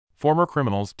Former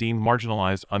criminals deemed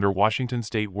marginalized under Washington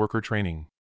state worker training.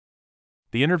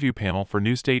 The interview panel for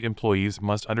new state employees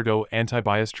must undergo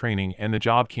anti-bias training, and the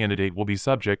job candidate will be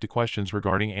subject to questions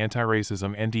regarding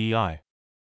anti-racism and DEI.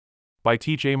 By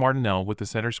T.J. Martinell with the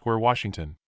Center Square,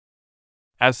 Washington.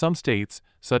 As some states,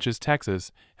 such as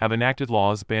Texas, have enacted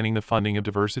laws banning the funding of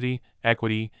diversity,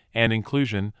 equity, and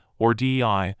inclusion, or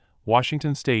DEI,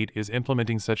 Washington state is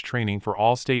implementing such training for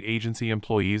all state agency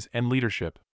employees and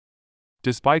leadership.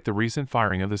 Despite the recent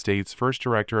firing of the state's first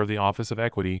director of the Office of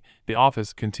Equity, the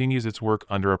office continues its work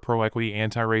under a Pro-Equity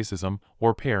Anti-Racism,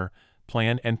 or PAIR,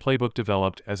 plan and playbook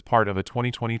developed as part of a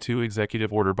 2022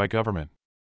 executive order by Government.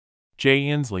 J.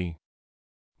 Inslee.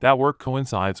 That work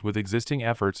coincides with existing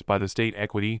efforts by the State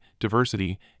Equity,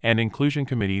 Diversity, and Inclusion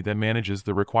Committee that manages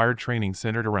the required training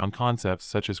centered around concepts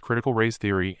such as critical race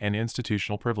theory and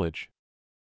institutional privilege.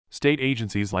 State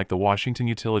agencies like the Washington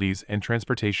Utilities and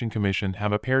Transportation Commission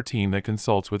have a PAIR team that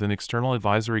consults with an external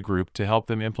advisory group to help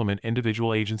them implement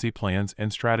individual agency plans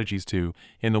and strategies to,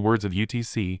 in the words of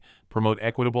UTC, promote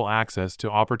equitable access to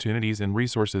opportunities and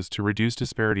resources to reduce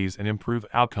disparities and improve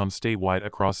outcomes statewide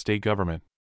across state government.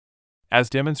 As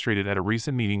demonstrated at a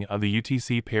recent meeting of the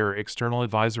UTC PAIR External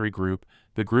Advisory Group,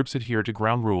 the groups adhere to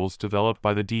ground rules developed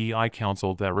by the DEI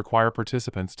Council that require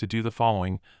participants to do the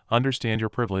following: understand your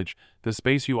privilege, the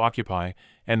space you occupy,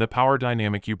 and the power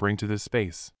dynamic you bring to this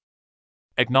space.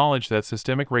 Acknowledge that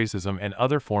systemic racism and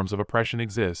other forms of oppression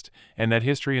exist, and that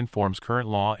history informs current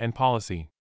law and policy.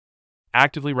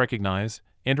 Actively recognize,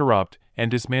 interrupt, and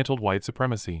dismantle white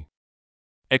supremacy.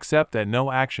 Accept that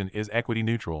no action is equity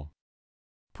neutral.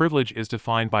 Privilege is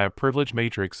defined by a privilege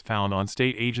matrix found on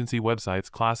state agency websites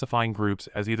classifying groups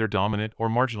as either dominant or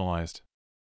marginalized.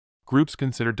 Groups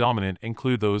considered dominant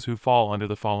include those who fall under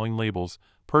the following labels: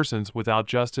 persons without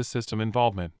justice system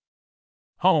involvement,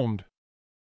 homed,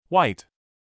 white,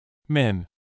 men,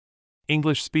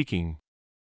 English-speaking,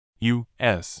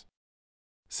 U.S.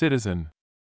 citizen,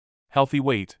 healthy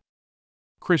weight,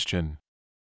 Christian,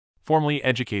 formally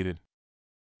educated,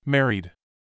 married,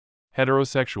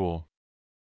 heterosexual.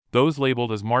 Those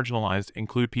labeled as marginalized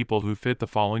include people who fit the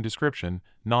following description: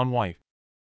 non-white,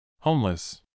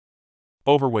 homeless,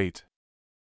 overweight,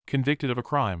 convicted of a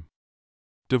crime,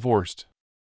 divorced,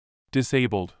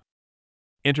 disabled,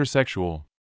 intersexual,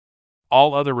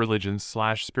 all other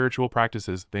religions/spiritual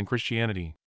practices than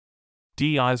Christianity.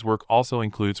 DEI's work also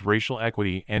includes racial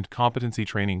equity and competency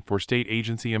training for state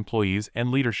agency employees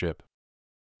and leadership.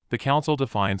 The Council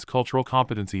defines cultural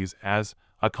competencies as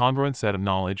a congruent set of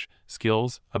knowledge,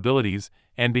 skills, abilities,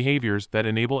 and behaviors that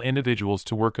enable individuals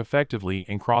to work effectively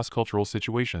in cross-cultural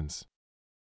situations.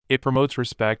 It promotes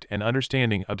respect and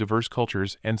understanding of diverse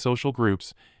cultures and social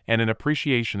groups, and an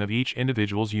appreciation of each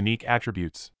individual's unique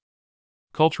attributes.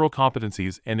 Cultural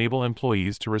competencies enable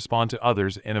employees to respond to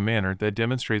others in a manner that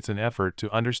demonstrates an effort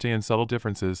to understand subtle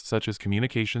differences such as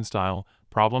communication style,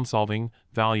 problem-solving,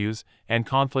 values, and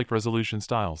conflict resolution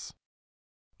styles.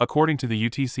 According to the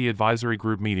UTC Advisory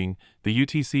Group meeting, the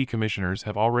UTC commissioners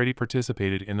have already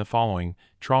participated in the following: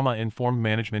 trauma-informed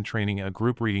management training, a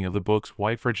group reading of the books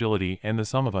White Fragility and The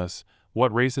Sum of Us,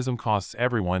 What Racism Costs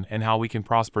Everyone and How We Can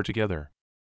Prosper Together.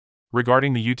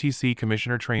 Regarding the UTC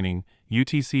commissioner training,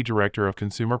 UTC Director of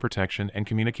Consumer Protection and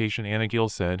Communication Anna Gill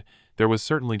said, "There was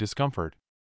certainly discomfort.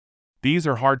 These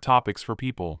are hard topics for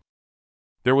people.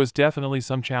 There was definitely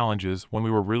some challenges when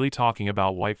we were really talking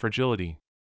about white fragility.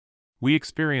 We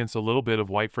experience a little bit of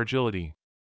white fragility.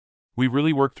 We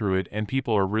really work through it and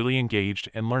people are really engaged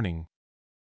and learning.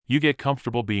 You get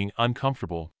comfortable being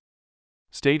uncomfortable."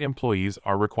 State employees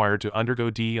are required to undergo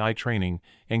DEI training,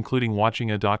 including watching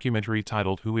a documentary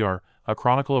titled Who We Are, A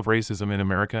Chronicle of Racism in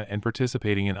America, and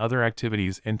participating in other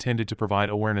activities intended to provide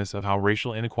awareness of how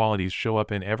racial inequalities show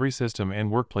up in every system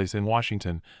and workplace in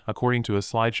Washington, according to a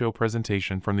slideshow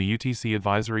presentation from the UTC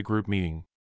Advisory Group meeting.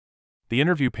 The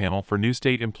interview panel for new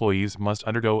state employees must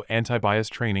undergo anti-bias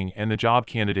training, and the job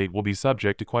candidate will be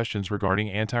subject to questions regarding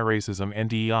anti-racism and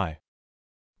DEI.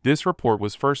 This report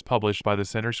was first published by the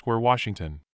Center Square,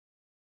 Washington.